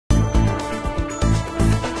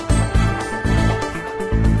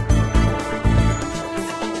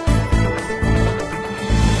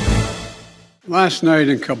Last night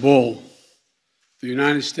in Kabul, the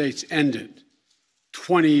United States ended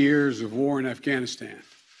 20 years of war in Afghanistan,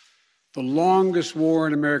 the longest war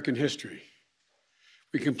in American history.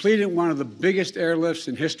 We completed one of the biggest airlifts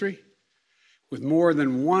in history, with more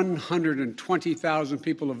than 120,000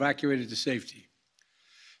 people evacuated to safety.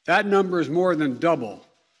 That number is more than double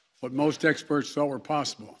what most experts thought were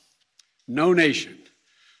possible. No nation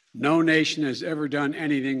has ever done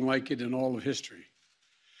anything like it in all of history.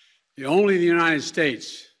 Only the United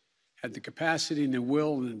States had the capacity and the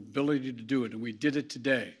will and ability to do it, and we did it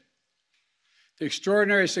today. The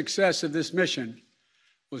extraordinary success of this mission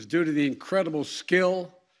was due to the incredible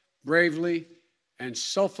skill, bravery, and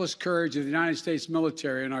selfless courage of the United States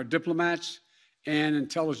military and our diplomats and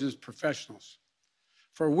intelligence professionals.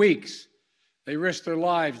 For weeks, they risked their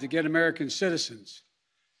lives to get American citizens,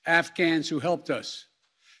 Afghans who helped us,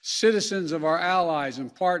 citizens of our allies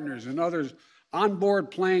and partners and others on board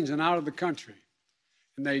planes and out of the country.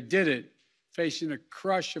 And they did it facing a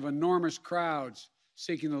crush of enormous crowds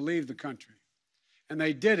seeking to leave the country. And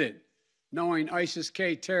they did it knowing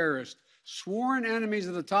ISIS-K terrorists, sworn enemies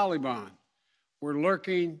of the Taliban, were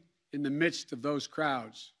lurking in the midst of those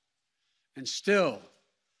crowds. And still,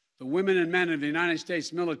 the women and men of the United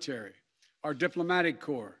States military, our diplomatic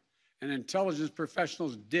corps, and intelligence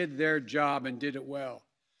professionals did their job and did it well,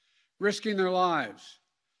 risking their lives,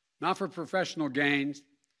 not for professional gains,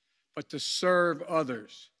 but to serve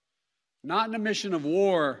others, not in a mission of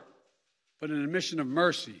war, but in a mission of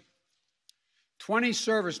mercy. 20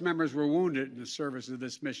 service members were wounded in the service of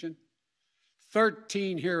this mission.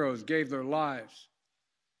 13 heroes gave their lives.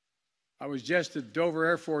 I was just at Dover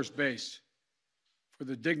Air Force Base for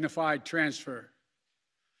the dignified transfer.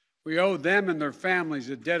 We owe them and their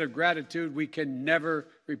families a debt of gratitude we can never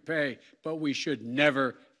repay, but we should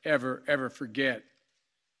never, ever, ever forget.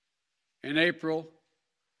 In April,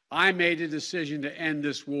 I made a decision to end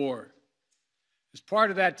this war. As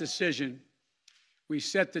part of that decision, we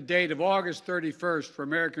set the date of August 31st for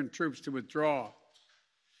American troops to withdraw.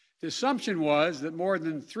 The assumption was that more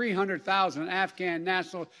than 300,000 Afghan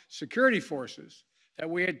national security forces that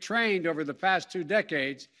we had trained over the past 2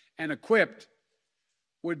 decades and equipped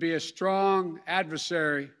would be a strong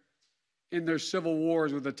adversary in their civil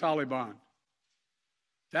wars with the Taliban.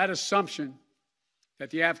 That assumption that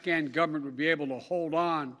the Afghan government would be able to hold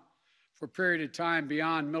on for a period of time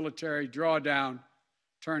beyond military drawdown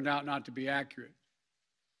turned out not to be accurate.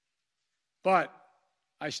 But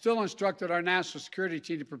I still instructed our national security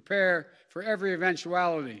team to prepare for every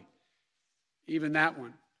eventuality, even that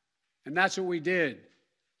one. And that's what we did.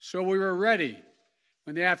 So we were ready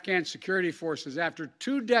when the Afghan security forces, after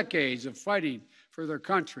 2 decades of fighting for their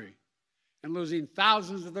country and losing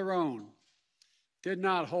thousands of their own, did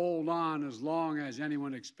not hold on as long as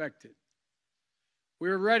anyone expected. We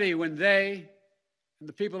were ready when they and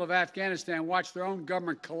the people of Afghanistan watched their own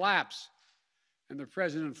government collapse and their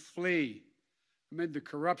president flee amid the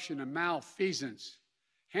corruption and malfeasance,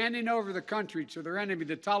 handing over the country to their enemy,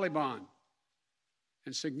 the Taliban,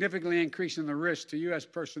 and significantly increasing the risk to U.S.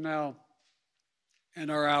 personnel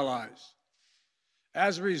and our allies.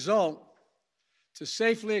 As a result, to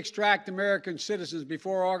safely extract American citizens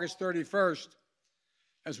before August 31st,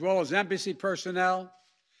 as well as embassy personnel,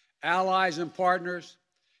 allies and partners,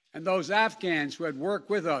 and those Afghans who had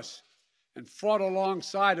worked with us and fought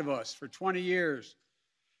alongside of us for 20 years,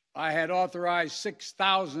 I had authorized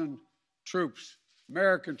 6,000 troops,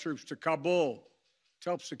 American troops, to Kabul to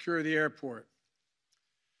help secure the airport.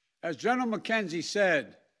 As General McKenzie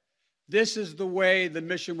said, this is the way the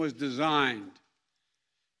mission was designed.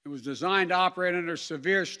 It was designed to operate under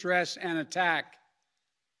severe stress and attack,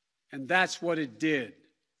 and that's what it did.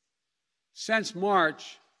 Since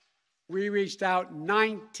March, we reached out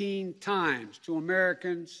 19 times to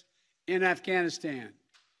Americans in Afghanistan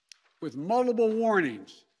with multiple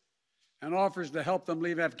warnings and offers to help them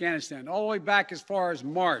leave Afghanistan, all the way back as far as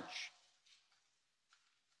March.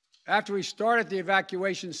 After we started the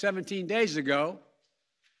evacuation 17 days ago,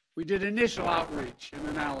 we did initial outreach and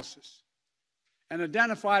analysis and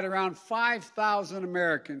identified around 5,000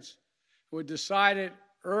 Americans who had decided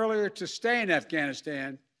earlier to stay in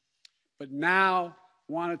Afghanistan but now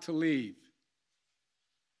wanted to leave.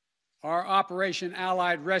 Our Operation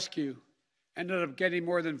Allied Rescue ended up getting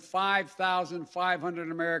more than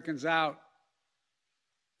 5,500 Americans out.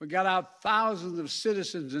 We got out thousands of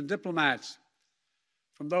citizens and diplomats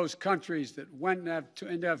from those countries that went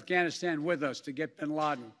into Afghanistan with us to get bin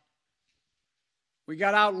Laden. We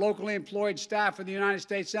got out locally employed staff of the United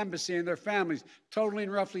States Embassy and their families,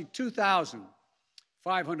 totaling roughly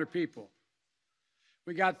 2,500 people.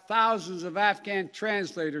 We got thousands of Afghan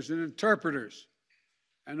translators and interpreters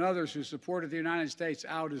and others who supported the United States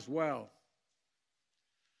out as well.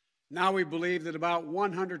 Now we believe that about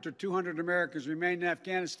 100 to 200 Americans remain in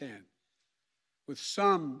Afghanistan with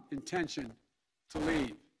some intention to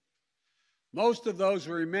leave. Most of those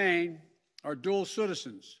who remain are dual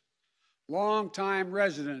citizens, longtime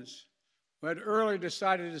residents who had earlier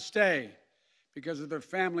decided to stay because of their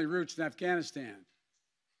family roots in Afghanistan.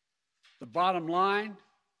 The bottom line,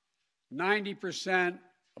 90%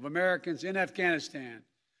 of Americans in Afghanistan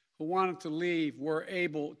who wanted to leave were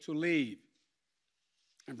able to leave.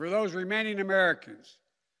 And for those remaining Americans,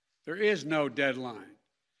 there is no deadline.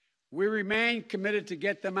 We remain committed to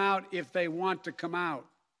get them out if they want to come out.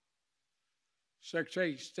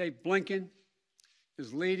 Secretary of State Blinken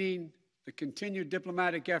is leading the continued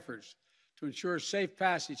diplomatic efforts to ensure safe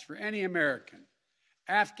passage for any American,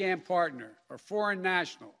 Afghan partner, or foreign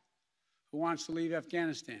national who wants to leave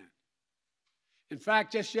Afghanistan. In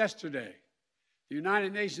fact, just yesterday, the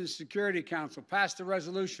United Nations Security Council passed a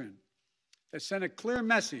resolution that sent a clear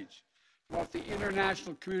message of what the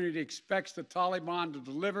international community expects the Taliban to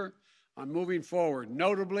deliver on moving forward,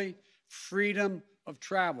 notably freedom of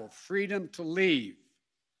travel, freedom to leave.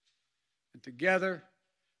 And together,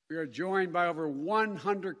 we are joined by over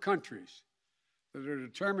 100 countries that are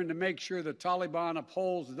determined to make sure the Taliban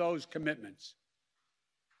upholds those commitments.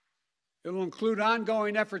 It will include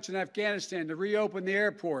ongoing efforts in Afghanistan to reopen the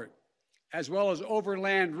airport, as well as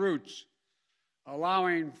overland routes,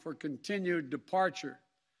 allowing for continued departure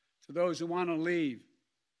to those who want to leave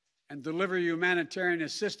and deliver humanitarian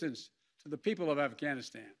assistance to the people of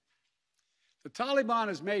Afghanistan. The Taliban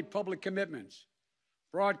has made public commitments,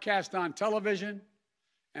 broadcast on television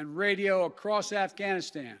and radio across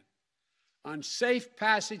Afghanistan, on safe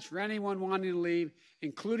passage for anyone wanting to leave,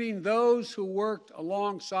 including those who worked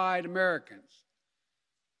alongside Americans.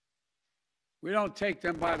 We don't take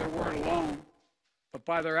them by their word alone, but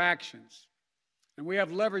by their actions. And we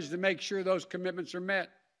have leverage to make sure those commitments are met.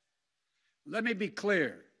 Let me be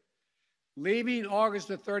clear. Leaving August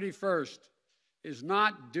the 31st is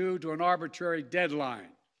not due to an arbitrary deadline.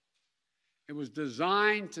 It was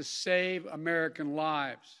designed to save American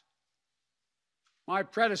lives. My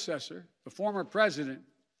predecessor, the former president,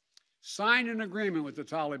 signed an agreement with the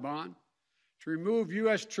Taliban to remove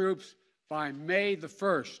U.S. troops by May the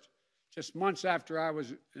 1st, just months after I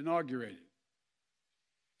was inaugurated.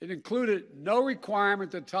 It included no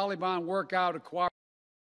requirement that the Taliban work out a cooperation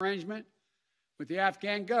arrangement with the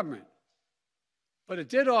Afghan government, but it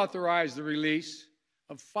did authorize the release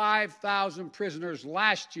of 5,000 prisoners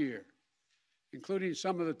last year, including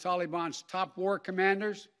some of the Taliban's top war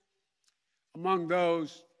commanders, among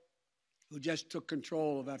those who just took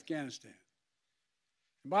control of Afghanistan.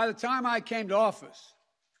 And by the time I came to office,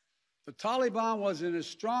 the Taliban was in its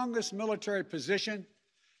strongest military position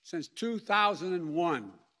since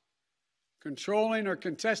 2001, controlling or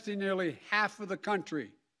contesting nearly half of the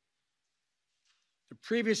country. The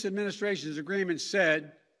previous administration's agreement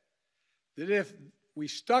said that if we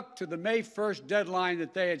stuck to the May 1st deadline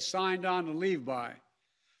that they had signed on to leave by,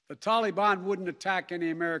 the Taliban wouldn't attack any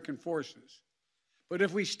American forces. But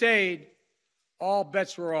if we stayed, all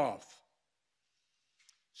bets were off.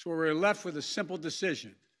 So we were left with a simple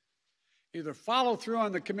decision. Either follow through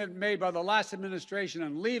on the commitment made by the last administration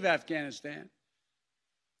and leave Afghanistan,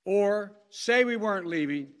 or say we weren't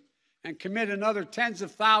leaving and commit another tens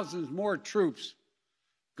of thousands more troops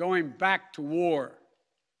going back to war.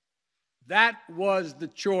 That was the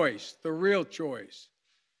choice, the real choice,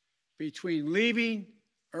 between leaving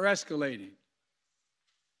or escalating.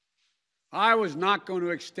 I was not going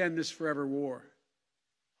to extend this forever war,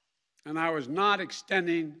 and I was not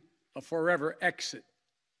extending a forever exit.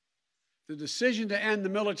 The decision to end the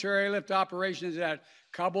military airlift operations at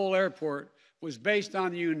Kabul airport was based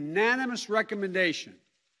on the unanimous recommendation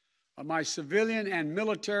of my civilian and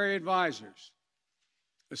military advisors,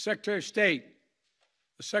 the Secretary of State,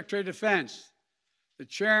 the Secretary of Defense, the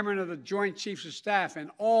Chairman of the Joint Chiefs of Staff, and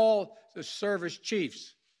all the service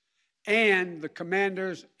chiefs, and the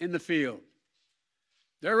commanders in the field.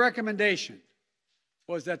 Their recommendation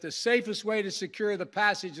was that the safest way to secure the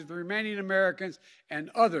passage of the remaining Americans and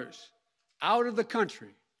others out of the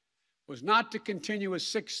country was not to continue with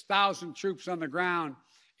 6,000 troops on the ground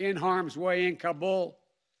in harm's way in Kabul,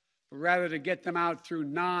 but rather to get them out through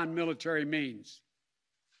non-military means.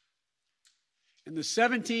 In the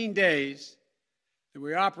 17 days that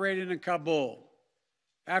we operated in Kabul,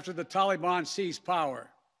 after the Taliban seized power,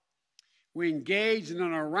 we engaged in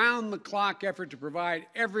an around-the-clock effort to provide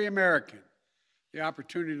every American the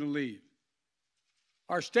opportunity to leave.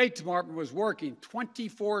 Our State Department was working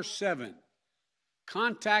 24/7,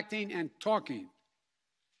 contacting and talking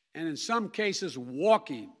and in some cases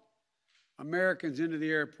walking Americans into the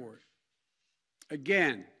airport.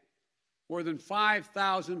 Again, more than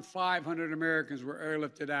 5,500 Americans were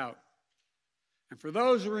airlifted out. And for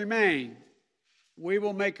those who remain, we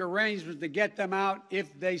will make arrangements to get them out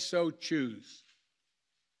if they so choose.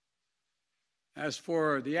 As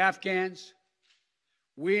for the Afghans,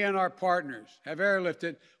 we and our partners have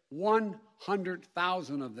airlifted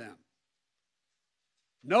 100,000 of them.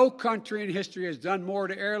 No country in history has done more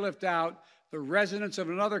to airlift out the residents of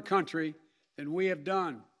another country than we have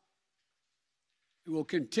done. We will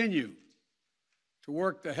continue to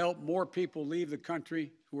work to help more people leave the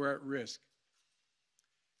country who are at risk.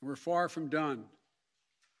 We're far from done.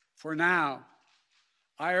 For now,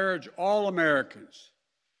 I urge all Americans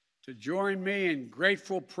to join me in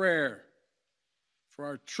grateful prayer for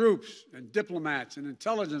our troops and diplomats and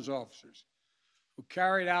intelligence officers who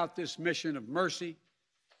carried out this mission of mercy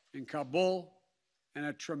in Kabul and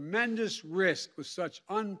at tremendous risk with such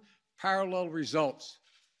unparalleled results.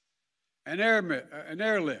 An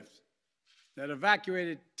airlift that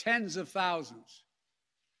evacuated tens of thousands,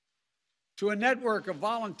 to a network of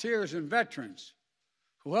volunteers and veterans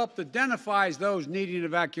who helped identify those needing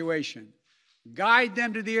evacuation, guide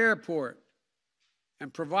them to the airport,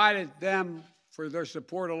 and provided them for their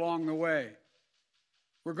support along the way.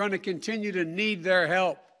 We're going to continue to need their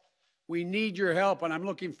help. We need your help, and I'm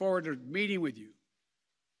looking forward to meeting with you.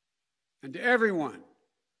 And to everyone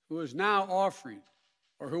who is now offering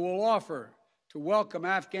or who will offer to welcome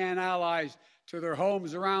Afghan allies to their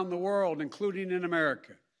homes around the world, including in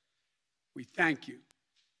America, we thank you.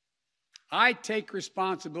 I take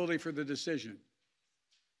responsibility for the decision.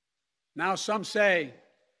 Now some say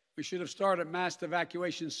we should have started mass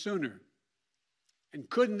evacuation sooner. And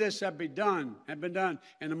couldn't this have been done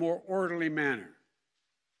in a more orderly manner?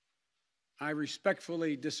 I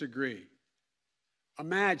respectfully disagree.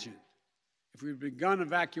 Imagine if we'd begun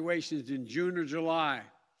evacuations in June or July,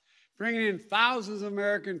 bringing in thousands of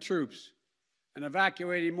American troops and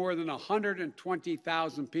evacuating more than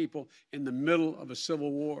 120,000 people in the middle of a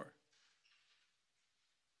civil war.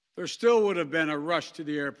 There still would have been a rush to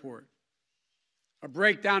the airport, a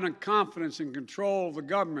breakdown in confidence and control of the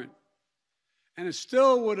government, and it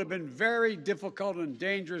still would have been a very difficult and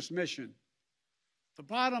dangerous mission. The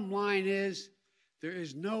bottom line is there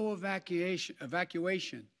is no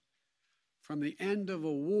evacuation from the end of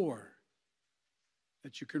a war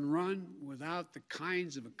that you can run without the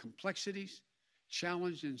kinds of complexities,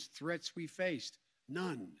 challenges, and threats we faced.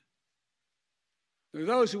 None. There are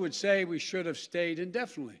those who would say we should have stayed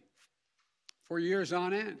indefinitely for years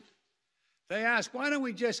on end. They ask, why don't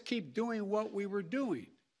we just keep doing what we were doing?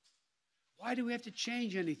 Why do we have to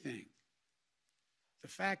change anything? The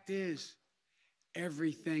fact is,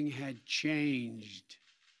 everything had changed.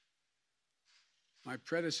 My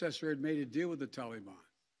predecessor had made a deal with the Taliban.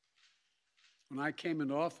 When I came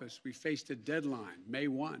into office, we faced a deadline, May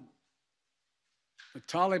 1. The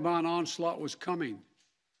Taliban onslaught was coming.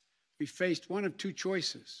 We faced one of two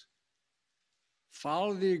choices: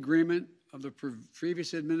 follow the agreement of the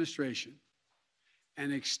previous administration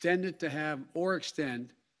and extend to have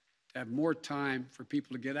more time for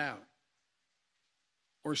people to get out,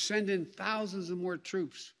 or send in thousands of more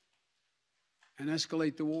troops and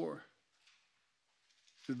escalate the war.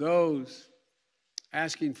 To those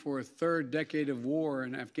asking for a third decade of war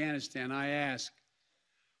in Afghanistan, I ask,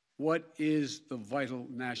 what is the vital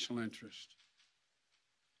national interest?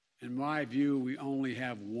 In my view, we only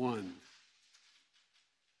have one: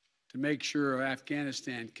 to make sure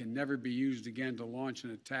Afghanistan can never be used again to launch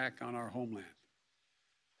an attack on our homeland.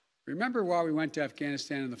 Remember why we went to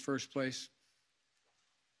Afghanistan in the first place?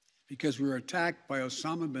 Because we were attacked by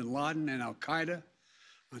Osama bin Laden and al-Qaeda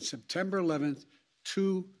on September 11th,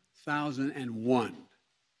 2001.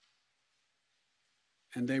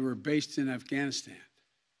 And they were based in Afghanistan.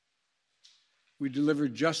 We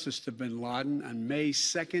delivered justice to bin Laden on May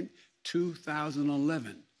 2nd,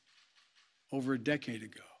 2011, over a decade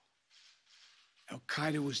ago.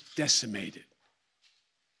 Al-Qaeda was decimated.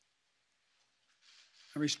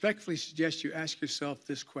 I respectfully suggest you ask yourself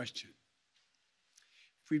this question.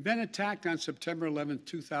 If we'd been attacked on September 11,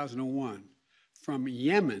 2001, from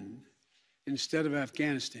Yemen instead of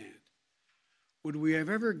Afghanistan, would we have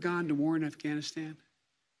ever gone to war in Afghanistan?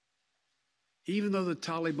 Even though the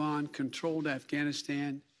Taliban controlled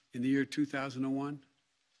Afghanistan in the year 2001?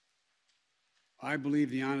 I believe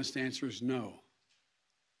the honest answer is no.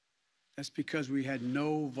 That's because we had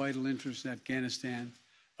no vital interest in Afghanistan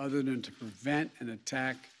other than to prevent an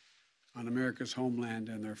attack on America's homeland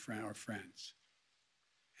and our friends.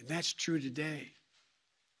 And that's true today.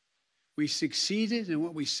 We succeeded in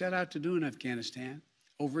what we set out to do in Afghanistan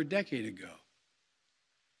over a decade ago.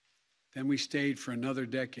 Then we stayed for another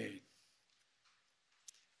decade.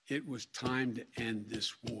 It was time to end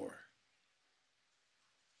this war.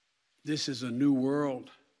 This is a new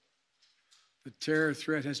world. The terror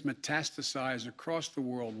threat has metastasized across the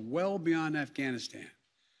world, well beyond Afghanistan.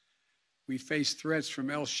 We face threats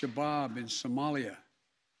from al-Shabaab in Somalia,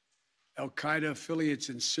 al-Qaeda affiliates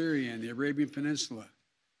in Syria and the Arabian Peninsula,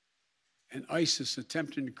 and ISIS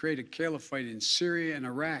attempting to create a caliphate in Syria and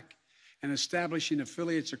Iraq and establishing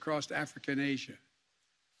affiliates across Africa and Asia.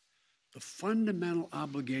 The fundamental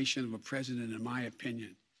obligation of a president, in my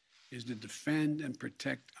opinion, is to defend and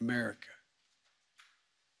protect America.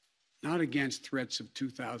 Not against threats of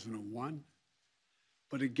 2001,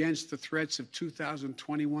 but against the threats of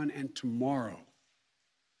 2021 and tomorrow.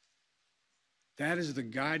 That is the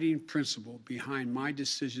guiding principle behind my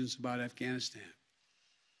decisions about Afghanistan.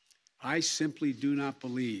 I simply do not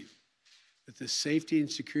believe that the safety and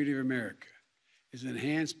security of America is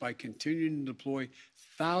enhanced by continuing to deploy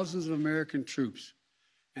thousands of American troops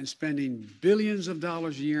and spending billions of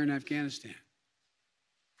dollars a year in Afghanistan.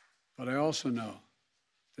 But I also know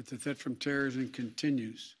that the threat from terrorism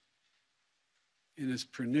continues in its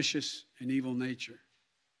pernicious and evil nature.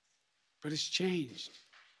 But it's changed,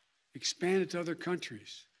 expanded to other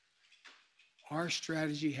countries. Our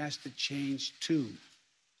strategy has to change too.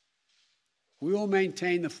 We will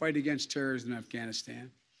maintain the fight against terrorism in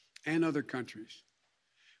Afghanistan and other countries.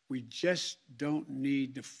 We just don't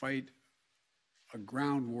need to fight a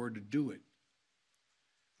ground war to do it.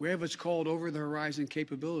 We have what's called over-the-horizon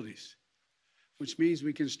capabilities, which means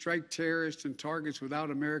we can strike terrorists and targets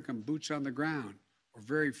without American boots on the ground, or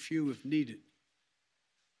very few if needed.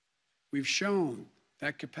 We've shown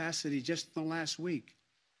that capacity just in the last week.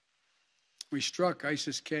 We struck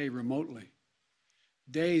ISIS-K remotely,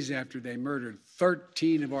 days after they murdered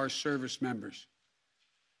 13 of our service members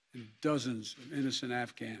and dozens of innocent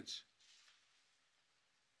Afghans.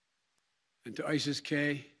 And to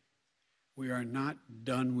ISIS-K, we are not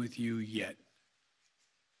done with you yet.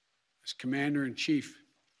 As Commander-in-Chief,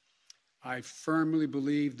 I firmly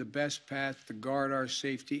believe the best path to guard our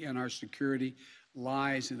safety and our security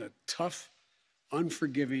lies in a tough,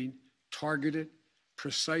 unforgiving, targeted,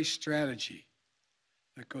 precise strategy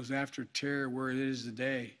that goes after terror where it is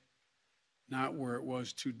today, not where it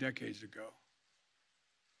was 2 decades ago.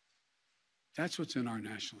 That's what's in our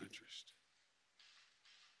national interest.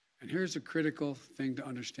 And here's a critical thing to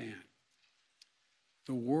understand.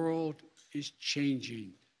 The world is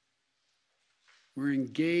changing. We're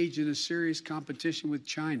engaged in a serious competition with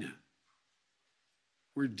China.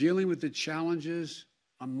 We're dealing with the challenges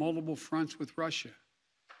on multiple fronts with Russia.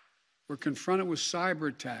 We're confronted with cyber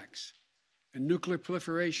attacks and nuclear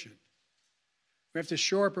proliferation. We have to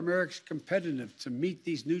shore up America's competitiveness to meet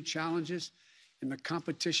these new challenges in the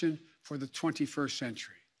competition for the 21st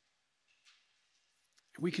century.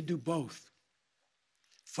 And we can do both.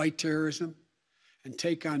 Fight terrorism and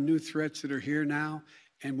take on new threats that are here now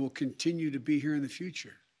and will continue to be here in the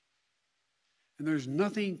future. And there's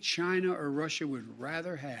nothing China or Russia would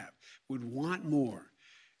rather have, would want more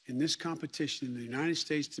in this competition in the United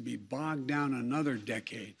States to be bogged down another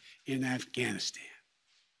decade in Afghanistan.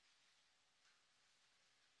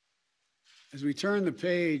 As we turn the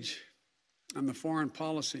page on the foreign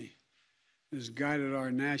policy that has guided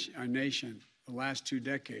our nation the last 2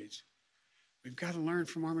 decades, we've got to learn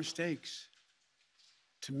from our mistakes.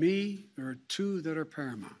 To me, there are 2 that are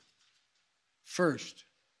paramount. First,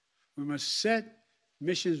 we must set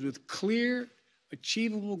missions with clear,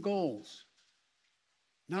 achievable goals,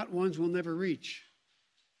 not ones we'll never reach.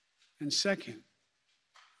 And second,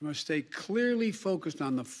 we must stay clearly focused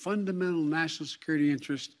on the fundamental national security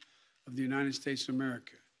interest of the United States of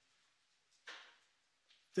America.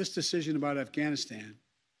 This decision about Afghanistan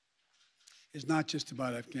is not just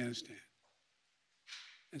about Afghanistan.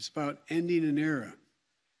 It's about ending an era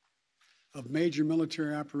of major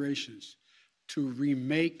military operations to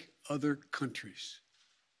remake other countries.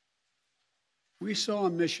 We saw a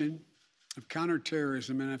mission of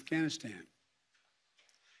counterterrorism in Afghanistan,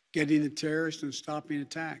 getting the terrorists and stopping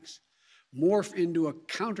attacks, morph into a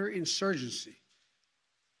counterinsurgency,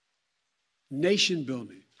 nation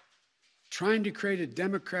building, trying to create a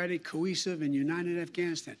democratic, cohesive, and united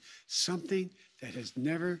Afghanistan, something that has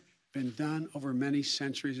never been done over many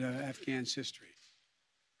centuries of Afghan's history.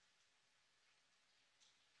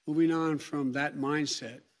 Moving on from that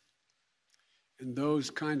mindset, and those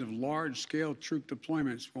kind of large-scale troop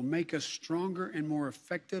deployments will make us stronger and more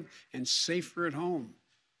effective and safer at home.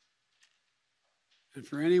 And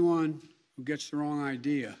for anyone who gets the wrong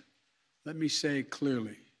idea, let me say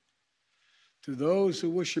clearly, to those who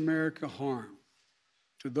wish America harm,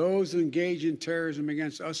 To those who engage in terrorism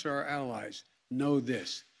against us or our allies, know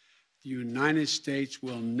this: the United States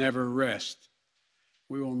will never rest.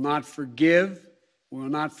 We will not forgive. We will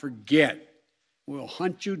not forget. We will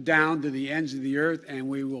hunt you down to the ends of the earth, and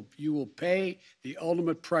you will pay the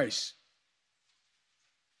ultimate price.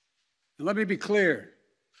 And let me be clear.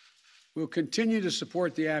 We'll continue to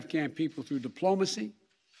support the Afghan people through diplomacy,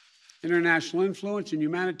 international influence, and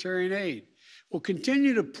humanitarian aid. We'll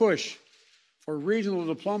continue to push for regional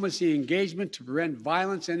diplomacy engagement to prevent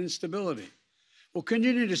violence and instability. We'll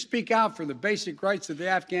continue to speak out for the basic rights of the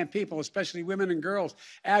Afghan people, especially women and girls,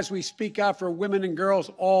 as we speak out for women and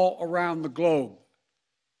girls all around the globe.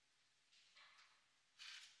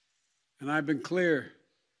 And I've been clear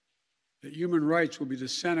that human rights will be the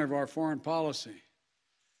center of our foreign policy.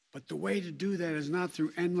 But the way to do that is not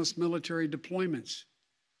through endless military deployments,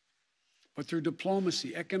 but through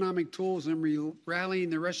diplomacy, economic tools, and rallying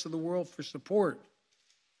the rest of the world for support.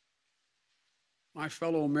 My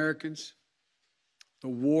fellow Americans, the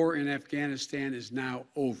war in Afghanistan is now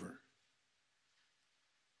over.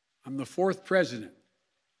 I'm the fourth president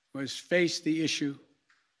who has faced the issue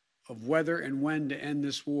of whether and when to end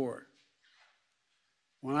this war.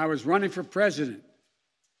 When I was running for president,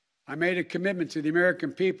 I made a commitment to the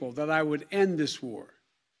American people that I would end this war.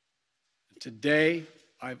 And today,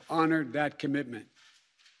 I've honored that commitment.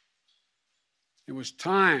 It was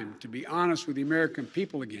time to be honest with the American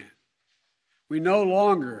people again. We no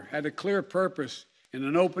longer had a clear purpose in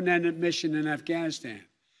an open-ended mission in Afghanistan.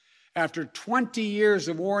 After 20 years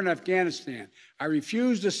of war in Afghanistan, I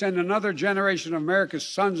refused to send another generation of America's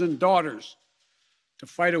sons and daughters to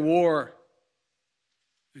fight a war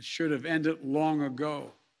that should have ended long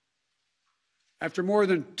ago. After more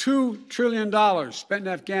than $2 trillion spent in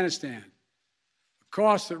Afghanistan, the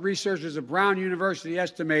cost that researchers at Brown University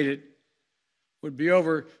estimated would be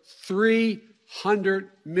over $300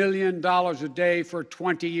 million a day for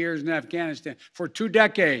 20 years in Afghanistan, for 2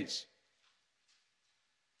 decades.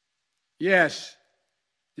 Yes,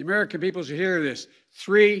 the American people should hear this: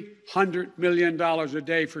 $300 million a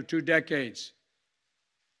day for 2 decades.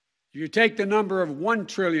 If you take the number of 1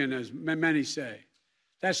 trillion, as many say,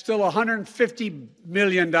 that's still $150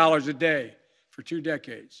 million a day for 2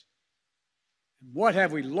 decades. What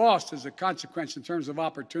have we lost as a consequence in terms of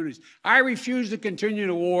opportunities? I refuse to continue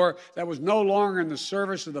a war that was no longer in the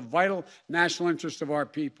service of the vital national interest of our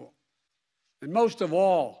people. And most of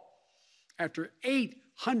all, after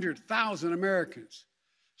 800,000 Americans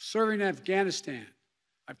serving in Afghanistan,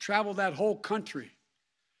 I've traveled that whole country,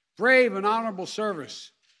 brave and honorable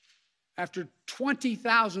service. After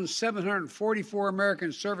 20,744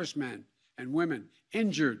 American servicemen and women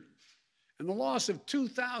injured, and the loss of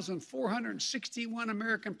 2,461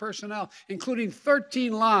 American personnel, including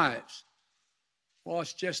 13 lives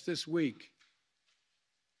lost just this week,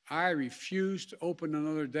 I refuse to open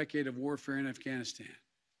another decade of warfare in Afghanistan.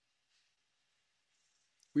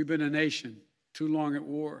 We've been a nation too long at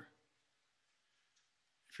war.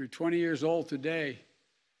 If you're 20 years old today,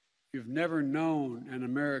 you've never known an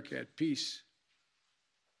America at peace.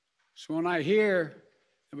 So when I hear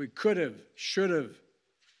that we could have, should have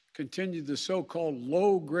continued the so-called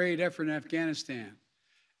low-grade effort in Afghanistan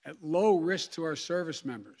at low risk to our service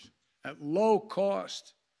members, at low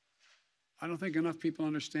cost, I don't think enough people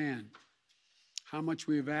understand how much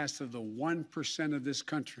we have asked of the 1% of this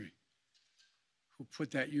country who put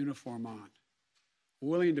that uniform on,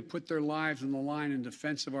 willing to put their lives on the line in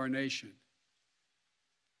defense of our nation.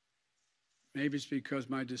 Maybe it's because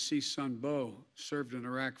my deceased son, Bo, served in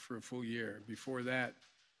Iraq for a full year. Before that,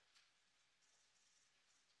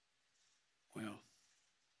 well,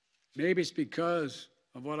 maybe it's because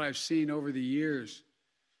of what I've seen over the years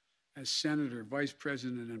as senator, vice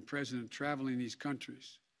president, and president traveling these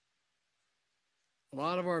countries. A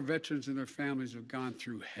lot of our veterans and their families have gone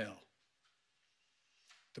through hell.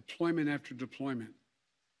 Deployment after deployment,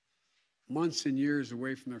 months and years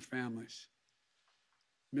away from their families.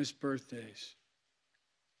 Missed birthdays,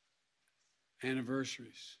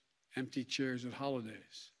 anniversaries, empty chairs at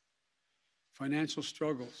holidays, financial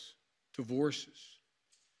struggles, divorces,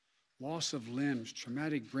 loss of limbs,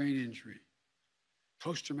 traumatic brain injury,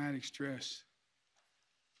 post-traumatic stress.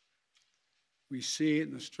 We see it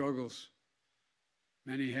in the struggles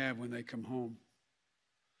many have when they come home.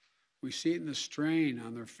 We see it in the strain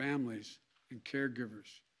on their families and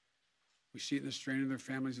caregivers. We see it in the strain on their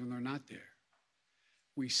families when they're not there.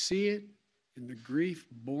 We see it in the grief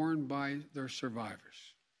borne by their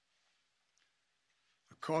survivors.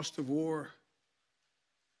 The cost of war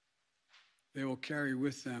they will carry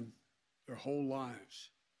with them their whole lives.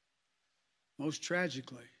 Most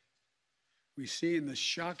tragically, we see in the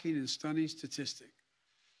shocking and stunning statistic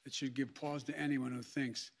that should give pause to anyone who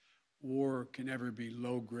thinks war can ever be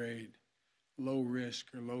low grade, low risk,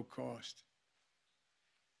 or low cost.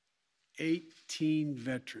 18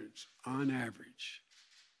 veterans, on average,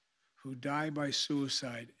 who die by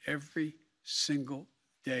suicide every single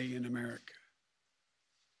day in America.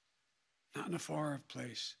 Not in a far-off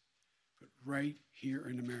place, but right here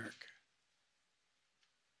in America.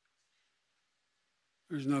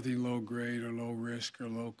 There's nothing low grade or low risk or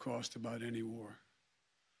low cost about any war.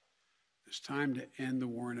 It's time to end the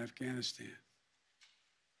war in Afghanistan.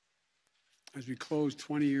 As we close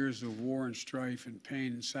 20 years of war and strife and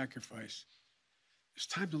pain and sacrifice, it's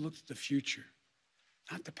time to look to the future,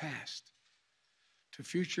 not the past, to a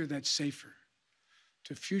future that's safer,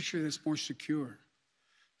 to a future that's more secure,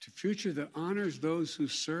 to a future that honors those who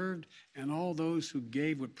served and all those who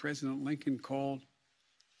gave what President Lincoln called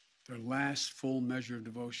their last full measure of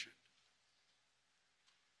devotion.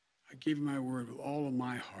 I give you my word with all of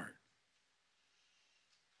my heart.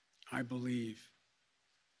 I believe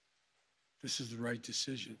this is the right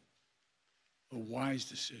decision, a wise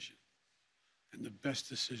decision, and the best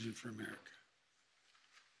decision for America.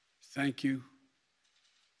 Thank you.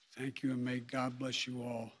 Thank you, and may God bless you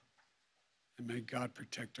all, and may God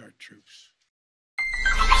protect our troops.